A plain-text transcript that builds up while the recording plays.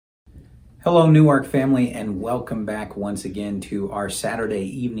Hello, Newark family, and welcome back once again to our Saturday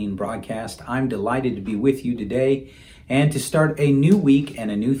evening broadcast. I'm delighted to be with you today and to start a new week and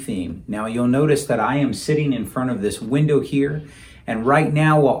a new theme. Now, you'll notice that I am sitting in front of this window here, and right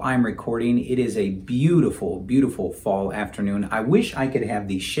now while I'm recording, it is a beautiful, beautiful fall afternoon. I wish I could have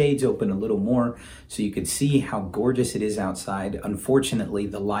these shades open a little more so you could see how gorgeous it is outside. Unfortunately,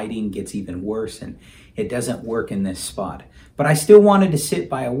 the lighting gets even worse and it doesn't work in this spot. But I still wanted to sit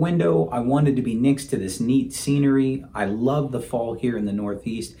by a window. I wanted to be next to this neat scenery. I love the fall here in the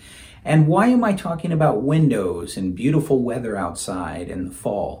Northeast. And why am I talking about windows and beautiful weather outside in the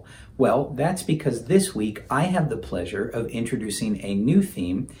fall? Well, that's because this week I have the pleasure of introducing a new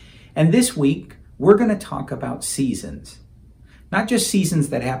theme. And this week we're going to talk about seasons. Not just seasons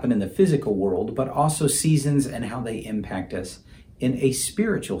that happen in the physical world, but also seasons and how they impact us in a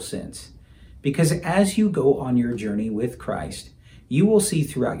spiritual sense. Because as you go on your journey with Christ, you will see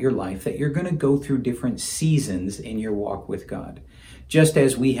throughout your life that you're going to go through different seasons in your walk with God. Just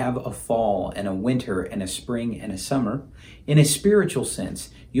as we have a fall and a winter and a spring and a summer, in a spiritual sense,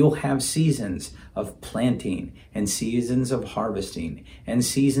 you'll have seasons of planting and seasons of harvesting and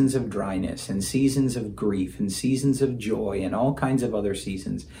seasons of dryness and seasons of grief and seasons of joy and all kinds of other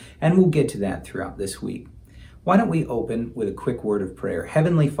seasons. And we'll get to that throughout this week. Why don't we open with a quick word of prayer?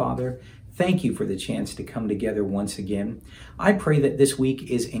 Heavenly Father, thank you for the chance to come together once again. I pray that this week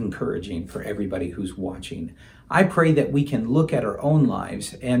is encouraging for everybody who's watching. I pray that we can look at our own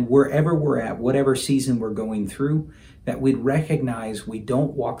lives and wherever we're at, whatever season we're going through, that we'd recognize we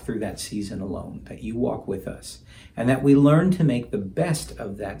don't walk through that season alone, that you walk with us, and that we learn to make the best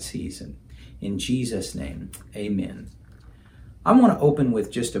of that season. In Jesus' name, amen. I want to open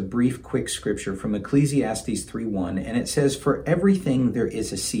with just a brief, quick scripture from Ecclesiastes 3:1, and it says, "For everything there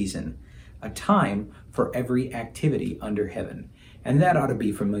is a season, a time for every activity under heaven." And that ought to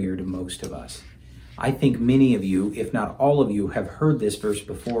be familiar to most of us. I think many of you, if not all of you, have heard this verse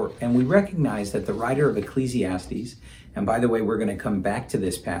before, and we recognize that the writer of Ecclesiastes, and by the way, we're going to come back to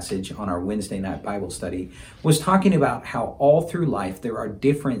this passage on our Wednesday night Bible study, was talking about how all through life there are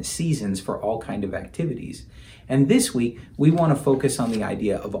different seasons for all kind of activities. And this week, we want to focus on the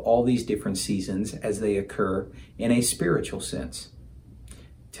idea of all these different seasons as they occur in a spiritual sense.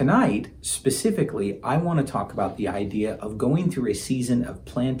 Tonight, specifically, I want to talk about the idea of going through a season of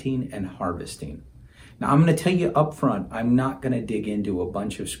planting and harvesting. Now, I'm going to tell you up front, I'm not going to dig into a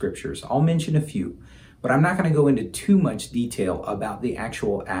bunch of scriptures. I'll mention a few, but I'm not going to go into too much detail about the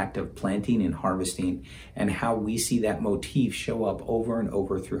actual act of planting and harvesting and how we see that motif show up over and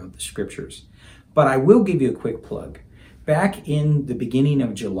over throughout the scriptures. But I will give you a quick plug. Back in the beginning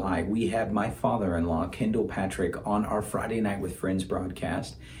of July, we had my father-in-law, Kendall Patrick, on our Friday Night with Friends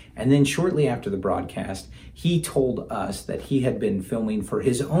broadcast. And then shortly after the broadcast, he told us that he had been filming for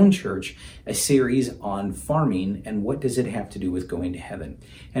his own church a series on farming and what does it have to do with going to heaven.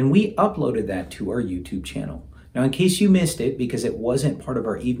 And we uploaded that to our YouTube channel. Now, in case you missed it, because it wasn't part of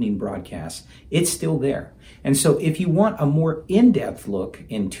our evening broadcast, it's still there. And so if you want a more in-depth look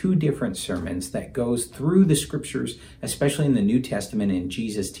in two different sermons that goes through the scriptures, especially in the New Testament and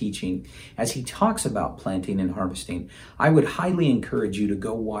Jesus' teaching, as he talks about planting and harvesting, I would highly encourage you to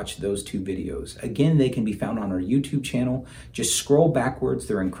go watch those two videos. Again, they can be found on our YouTube channel. Just scroll backwards.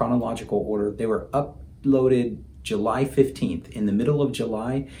 They're in chronological order. They were uploaded July 15th, in the middle of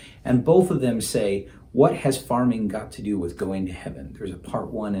July, and both of them say, what has farming got to do with going to heaven? There's a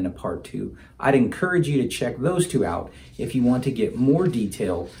part 1 and a part 2. I'd encourage you to check those two out if you want to get more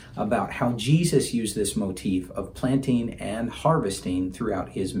detail about how Jesus used this motif of planting and harvesting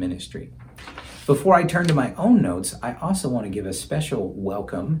throughout his ministry. Before I turn to my own notes, I also want to give a special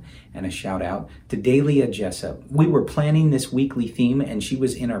welcome and a shout out to Dalia Jessup. We were planning this weekly theme and she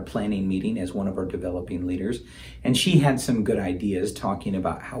was in our planning meeting as one of our developing leaders. And she had some good ideas talking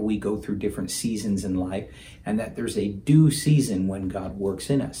about how we go through different seasons in life and that there's a due season when God works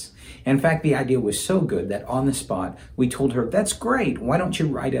in us. In fact, the idea was so good that on the spot, we told her, that's great. Why don't you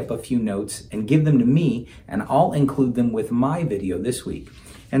write up a few notes and give them to me and I'll include them with my video this week.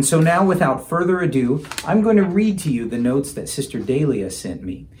 And so now, without further ado, I'm going to read to you the notes that Sister Dalia sent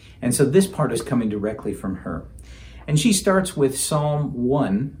me. And so this part is coming directly from her. And she starts with Psalm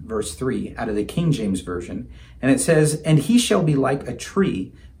 1, verse 3, out of the King James Version. And it says, "And he shall be like a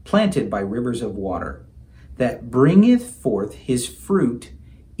tree planted by rivers of water, that bringeth forth his fruit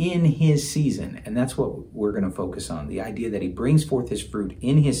in his season." And that's what we're going to focus on, the idea that he brings forth his fruit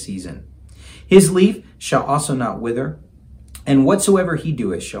in his season. "His leaf shall also not wither, and whatsoever he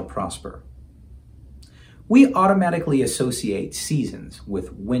doeth shall prosper." We automatically associate seasons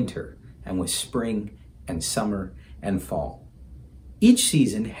with winter and with spring and summer and fall. Each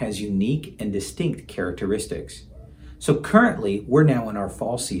season has unique and distinct characteristics. So currently, we're now in our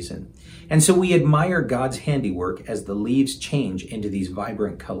fall season, and so we admire God's handiwork as the leaves change into these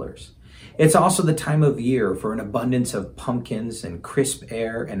vibrant colors. It's also the time of year for an abundance of pumpkins and crisp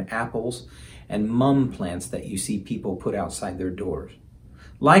air and apples and mum plants that you see people put outside their doors.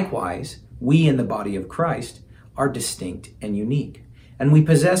 Likewise, we in the body of Christ are distinct and unique, and we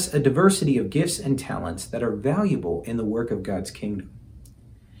possess a diversity of gifts and talents that are valuable in the work of God's kingdom.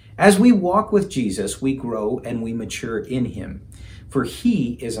 As we walk with Jesus, we grow and we mature in him, for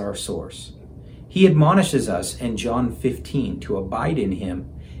he is our source. He admonishes us in John 15 to abide in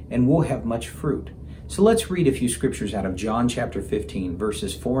him, and we'll have much fruit. So let's read a few scriptures out of John chapter 15,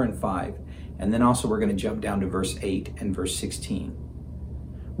 verses 4 and 5, and then also we're going to jump down to verse 8 and verse 16.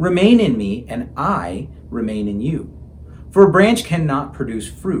 Remain in me, and I remain in you. For a branch cannot produce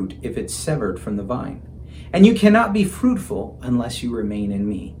fruit if it's severed from the vine, and you cannot be fruitful unless you remain in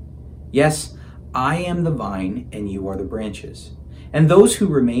me. Yes, I am the vine, and you are the branches. And those who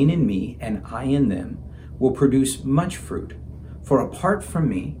remain in me, and I in them, will produce much fruit. For apart from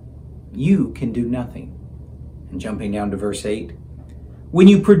me, you can do nothing. And jumping down to verse 8, when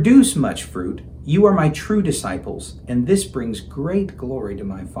you produce much fruit, you are my true disciples, and this brings great glory to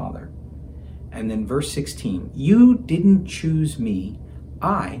my Father. And then verse 16, you didn't choose me,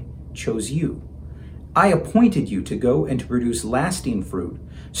 I chose you. I appointed you to go and to produce lasting fruit,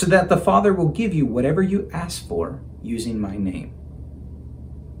 so that the Father will give you whatever you ask for using my name.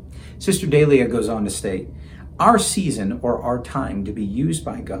 Sister Delia goes on to state, our season or our time to be used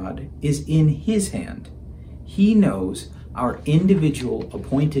by God is in his hand. He knows our individual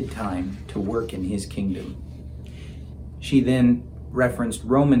appointed time to work in his kingdom. She then referenced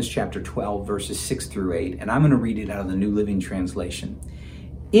Romans chapter 12, verses 6 through 8, and I'm going to read it out of the New Living Translation.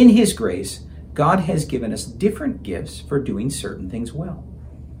 In his grace, God has given us different gifts for doing certain things well.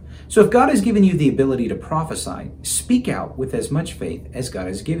 So if God has given you the ability to prophesy, speak out with as much faith as God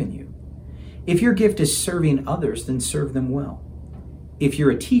has given you. If your gift is serving others, then serve them well. If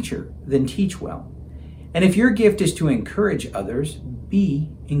you're a teacher, then teach well. And if your gift is to encourage others,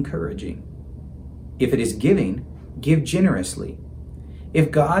 be encouraging. If it is giving, give generously. If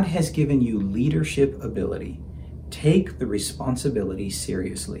God has given you leadership ability, take the responsibility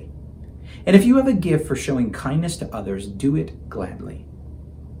seriously. And if you have a gift for showing kindness to others, do it gladly.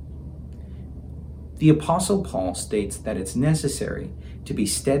 The Apostle Paul states that it's necessary to be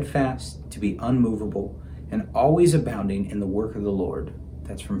steadfast, to be unmovable, and always abounding in the work of the Lord.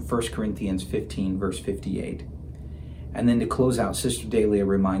 That's from 1 Corinthians 15, verse 58. And then to close out, Sister Delia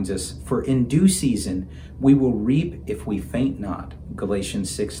reminds us, for in due season we will reap if we faint not. Galatians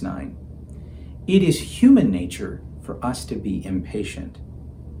 6:9. It is human nature for us to be impatient,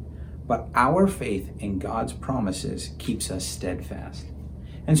 but our faith in God's promises keeps us steadfast.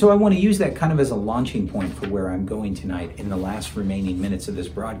 And so I want to use that kind of as a launching point for where I'm going tonight in the last remaining minutes of this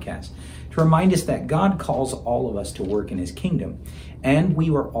broadcast, to remind us that God calls all of us to work in his kingdom, and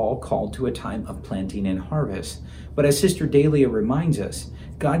we were all called to a time of planting and harvest. But as Sister Delia reminds us,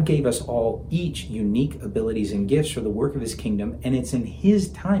 God gave us all each unique abilities and gifts for the work of his kingdom, and it's in his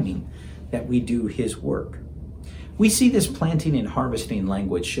timing that we do his work. We see this planting and harvesting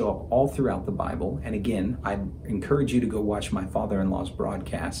language show up all throughout the Bible. And again, I encourage you to go watch my father-in-law's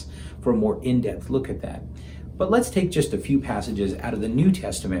broadcasts for a more in-depth look at that. But let's take just a few passages out of the New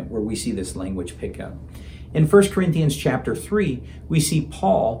Testament where we see this language pick up. In 1 Corinthians chapter 3, we see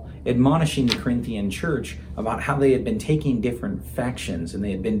Paul admonishing the Corinthian church about how they had been taking different factions and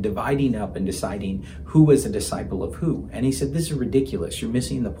they had been dividing up and deciding who was a disciple of who. And he said, this is ridiculous. You're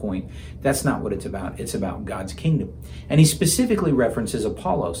missing the point. That's not what it's about. It's about God's kingdom. And he specifically references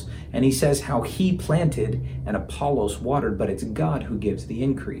Apollos, and he says how he planted and Apollos watered, but it's God who gives the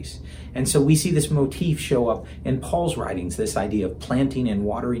increase. And so we see this motif show up in Paul's writings, this idea of planting and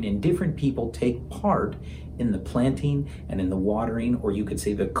watering, and different people take part in the planting and in the watering, or you could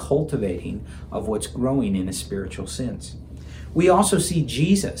say the cultivating of what's growing in a spiritual sense. We also see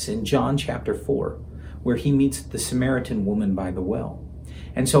Jesus in John chapter 4, where he meets the Samaritan woman by the well.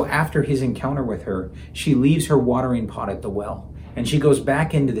 And so after his encounter with her, she leaves her watering pot at the well, and she goes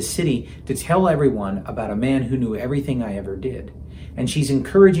back into the city to tell everyone about a man who knew everything I ever did. And she's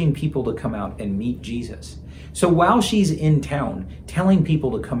encouraging people to come out and meet Jesus. So while she's in town telling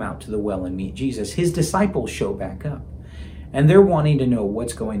people to come out to the well and meet Jesus, his disciples show back up. And they're wanting to know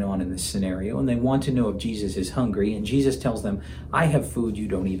what's going on in this scenario, and they want to know if Jesus is hungry. And Jesus tells them, I have food you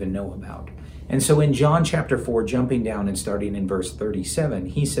don't even know about. And so in John chapter 4, jumping down and starting in verse 37,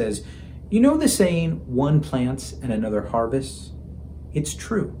 he says, you know the saying, one plants and another harvests? It's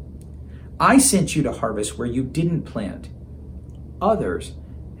true. I sent you to harvest where you didn't plant, others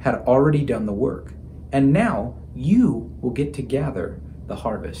had already done the work. And now you will get to gather the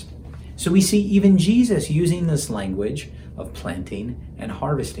harvest. So we see even Jesus using this language of planting and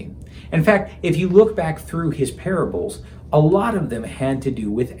harvesting. In fact, if you look back through his parables, a lot of them had to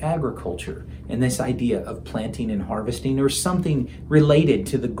do with agriculture and this idea of planting and harvesting, or something related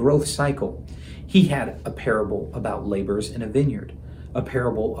to the growth cycle. He had a parable about laborers in a vineyard, a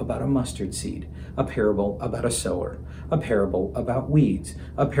parable about a mustard seed, a parable about a sower, a parable about weeds,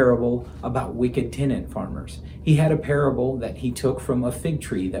 a parable about wicked tenant farmers. He had a parable that he took from a fig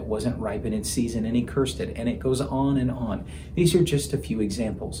tree that wasn't ripe in its season and he cursed it, and it goes on and on. These are just a few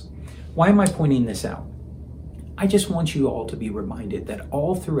examples. Why am I pointing this out? I just want you all to be reminded that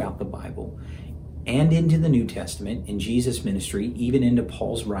all throughout the Bible and into the New Testament, in Jesus' ministry, even into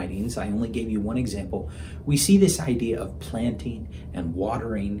Paul's writings, I only gave you one example, we see this idea of planting and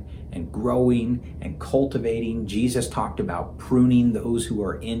watering and growing and cultivating. Jesus talked about pruning those who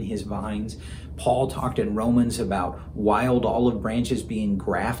are in his vines. Paul talked in Romans about wild olive branches being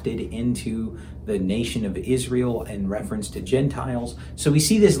grafted into the nation of Israel in reference to Gentiles. So we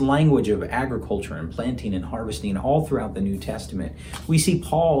see this language of agriculture and planting and harvesting all throughout the New Testament. We see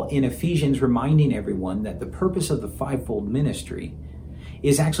Paul in Ephesians reminding everyone that the purpose of the fivefold ministry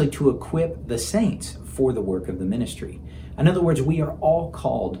is actually to equip the saints for the work of the ministry. In other words, we are all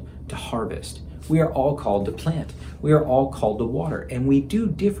called to harvest. We are all called to plant. We are all called to water. And we do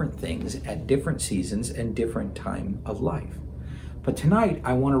different things at different seasons and different time of life. But tonight,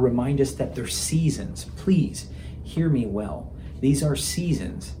 I want to remind us that they're seasons. Please hear me well. These are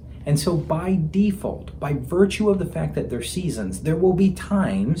seasons. And so by default, by virtue of the fact that they're seasons, there will be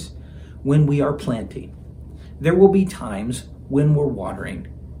times when we are planting. There will be times when we're watering.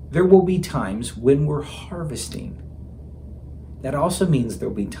 There will be times when we're harvesting. That also means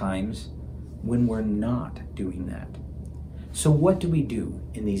there'll be times when we're not doing that. So what do we do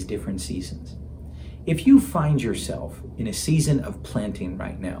in these different seasons? If you find yourself in a season of planting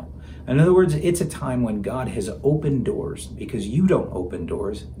right now, in other words, it's a time when God has opened doors, because you don't open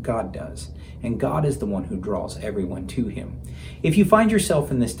doors, God does. And God is the one who draws everyone to him. If you find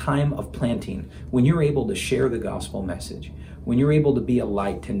yourself in this time of planting, when you're able to share the gospel message, when you're able to be a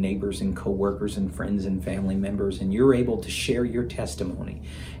light to neighbors and coworkers and friends and family members, and you're able to share your testimony,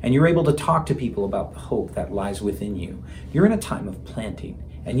 and you're able to talk to people about the hope that lies within you, you're in a time of planting.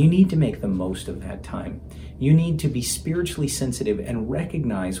 And you need to make the most of that time. You need to be spiritually sensitive and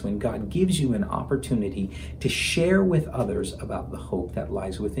recognize when God gives you an opportunity to share with others about the hope that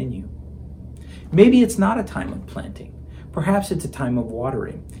lies within you. Maybe it's not a time of planting. Perhaps it's a time of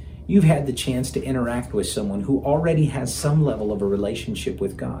watering. You've had the chance to interact with someone who already has some level of a relationship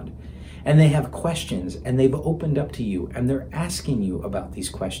with God. And they have questions, and they've opened up to you, and they're asking you about these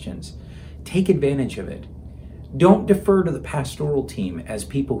questions. Take advantage of it. Don't defer to the pastoral team as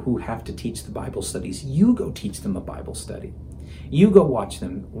people who have to teach the Bible studies. You go teach them a Bible study. You go watch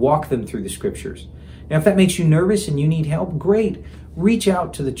them, walk them through the scriptures. Now, if that makes you nervous and you need help, great. Reach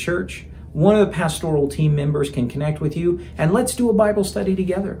out to the church. One of the pastoral team members can connect with you, and let's do a Bible study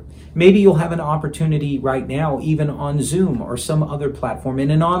together. Maybe you'll have an opportunity right now, even on Zoom or some other platform, in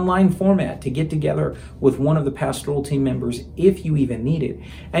an online format, to get together with one of the pastoral team members, if you even need it,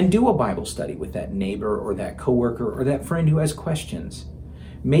 and do a Bible study with that neighbor or that coworker or that friend who has questions.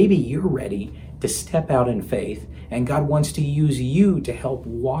 Maybe you're ready to step out in faith, and God wants to use you to help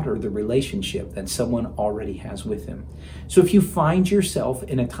water the relationship that someone already has with him. So if you find yourself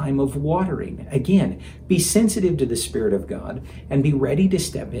in a time of watering, again, be sensitive to the Spirit of God and be ready to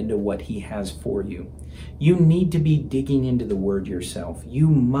step into what he has for you. You need to be digging into the Word yourself. You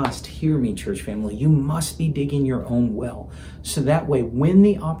must, hear me, church family, you must be digging your own well. So that way, when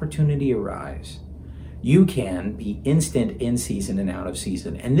the opportunity arrives, you can be instant in season and out of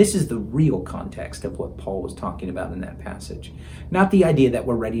season. And this is the real context of what Paul was talking about in that passage. Not the idea that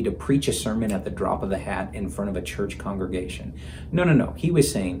we're ready to preach a sermon at the drop of the hat in front of a church congregation. No. He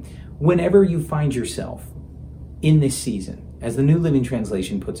was saying, whenever you find yourself in this season, as the New Living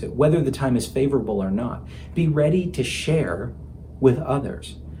Translation puts it, whether the time is favorable or not, be ready to share with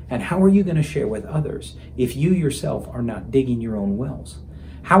others. And how are you going to share with others if you yourself are not digging your own wells?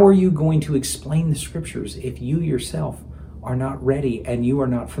 How are you going to explain the scriptures if you yourself are not ready and you are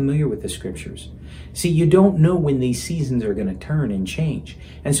not familiar with the scriptures? See, you don't know when these seasons are going to turn and change.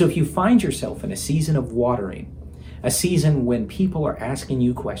 And so if you find yourself in a season of watering, a season when people are asking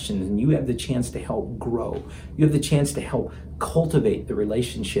you questions and you have the chance to help grow, you have the chance to help cultivate the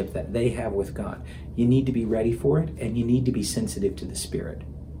relationship that they have with God, you need to be ready for it, and you need to be sensitive to the Spirit.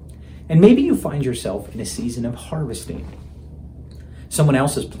 And maybe you find yourself in a season of harvesting. Someone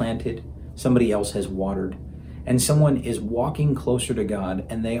else has planted, somebody else has watered, and someone is walking closer to God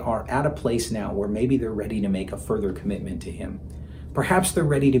and they are at a place now where maybe they're ready to make a further commitment to Him. Perhaps they're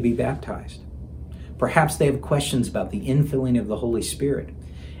ready to be baptized. Perhaps they have questions about the infilling of the Holy Spirit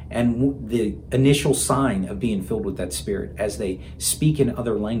and the initial sign of being filled with that Spirit as they speak in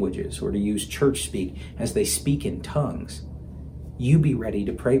other languages, or to use church speak, as they speak in tongues. You be ready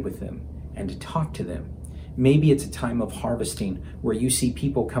to pray with them and to talk to them. Maybe it's a time of harvesting where you see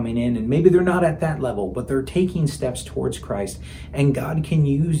people coming in and maybe they're not at that level, but they're taking steps towards Christ, and God can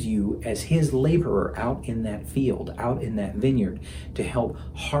use you as His laborer out in that field, out in that vineyard, to help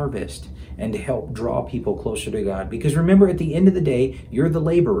harvest and to help draw people closer to God. Because remember, at the end of the day, you're the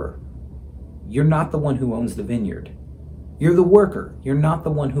laborer. You're not the one who owns the vineyard. You're the worker. You're not the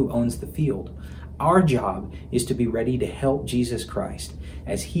one who owns the field. Our job is to be ready to help Jesus Christ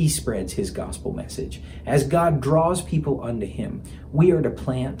as He spreads His gospel message. As God draws people unto Him, we are to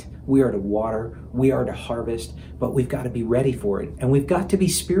plant, we are to water, we are to harvest, but we've got to be ready for it. And we've got to be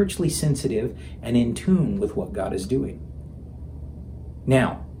spiritually sensitive and in tune with what God is doing.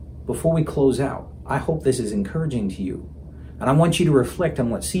 Now, before we close out, I hope this is encouraging to you. And I want you to reflect on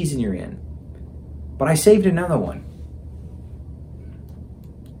what season you're in. But I saved another one.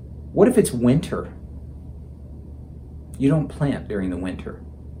 What if it's winter? You don't plant during the winter.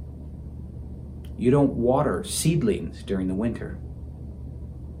 You don't water seedlings during the winter.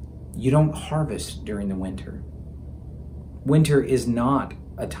 You don't harvest during the winter. Winter is not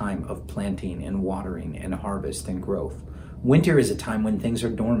a time of planting and watering and harvest and growth. Winter is a time when things are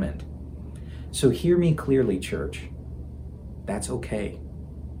dormant. So hear me clearly, church. That's okay.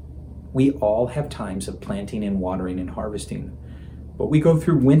 We all have times of planting and watering and harvesting, but we go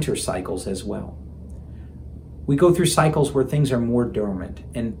through winter cycles as well. We go through cycles where things are more dormant,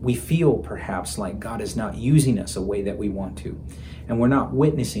 and we feel perhaps like God is not using us a way that we want to. And we're not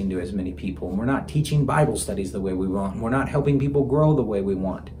witnessing to as many people, and we're not teaching Bible studies the way we want, and we're not helping people grow the way we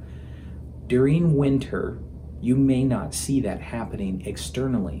want. During winter, you may not see that happening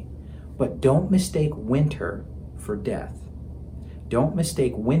externally, but don't mistake winter for death. Don't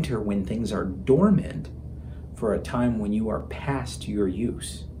mistake winter when things are dormant for a time when you are past your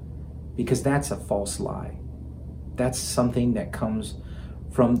use, because that's a false lie. That's something that comes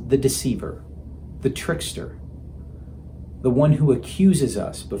from the deceiver, the trickster, the one who accuses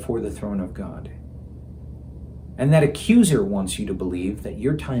us before the throne of God. And that accuser wants you to believe that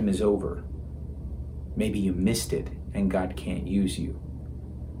your time is over. Maybe you missed it and God can't use you.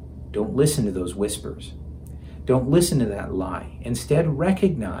 Don't listen to those whispers. Don't listen to that lie. Instead,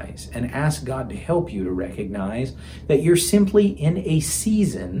 recognize and ask God to help you to recognize that you're simply in a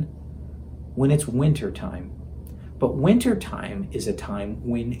season when it's winter time. But winter time is a time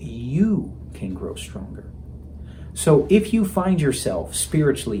when you can grow stronger. So if you find yourself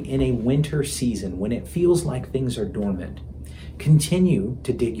spiritually in a winter season when it feels like things are dormant, continue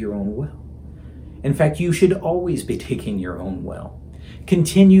to dig your own well. In fact, you should always be digging your own well.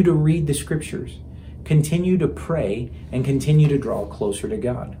 Continue to read the scriptures. Continue to pray and continue to draw closer to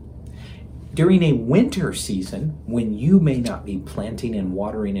God. During a winter season, when you may not be planting and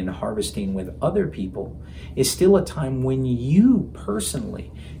watering and harvesting with other people, is still a time when you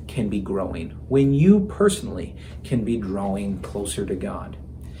personally can be growing, when you personally can be drawing closer to God.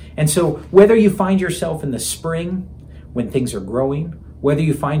 And so whether you find yourself in the spring when things are growing, whether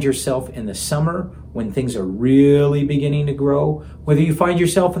you find yourself in the summer when things are really beginning to grow, whether you find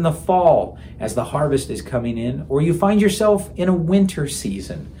yourself in the fall as the harvest is coming in, or you find yourself in a winter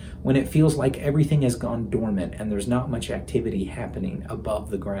season when it feels like everything has gone dormant and there's not much activity happening above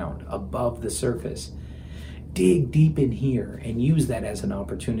the ground, above the surface, dig deep in here and use that as an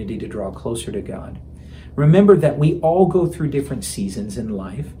opportunity to draw closer to God. Remember that we all go through different seasons in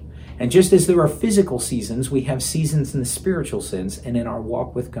life. And just as there are physical seasons, we have seasons in the spiritual sense and in our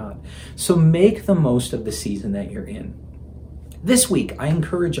walk with God. So make the most of the season that you're in. This week, I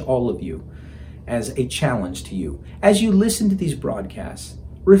encourage all of you, as a challenge to you, as you listen to these broadcasts,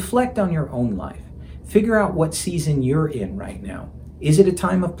 reflect on your own life. Figure out what season you're in right now. Is it a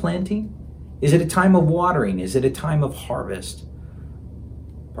time of planting? Is it a time of watering? Is it a time of harvest?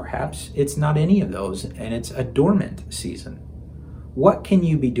 Perhaps it's not any of those, and it's a dormant season. What can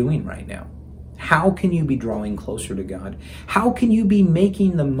you be doing right now? How can you be drawing closer to God? How can you be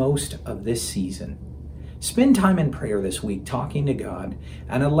making the most of this season? Spend time in prayer this week talking to God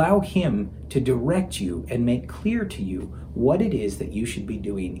and allow Him to direct you and make clear to you what it is that you should be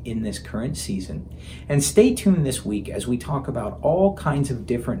doing in this current season. And stay tuned this week as we talk about all kinds of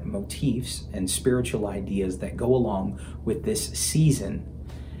different motifs and spiritual ideas that go along with this season,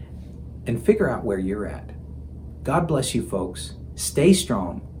 and figure out where you're at. God bless you, folks. Stay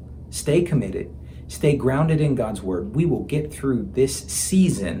strong, stay committed, Stay grounded in God's word. We will get through this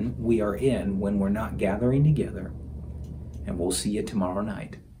season we are in when we're not gathering together. And we'll see you tomorrow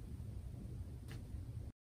night.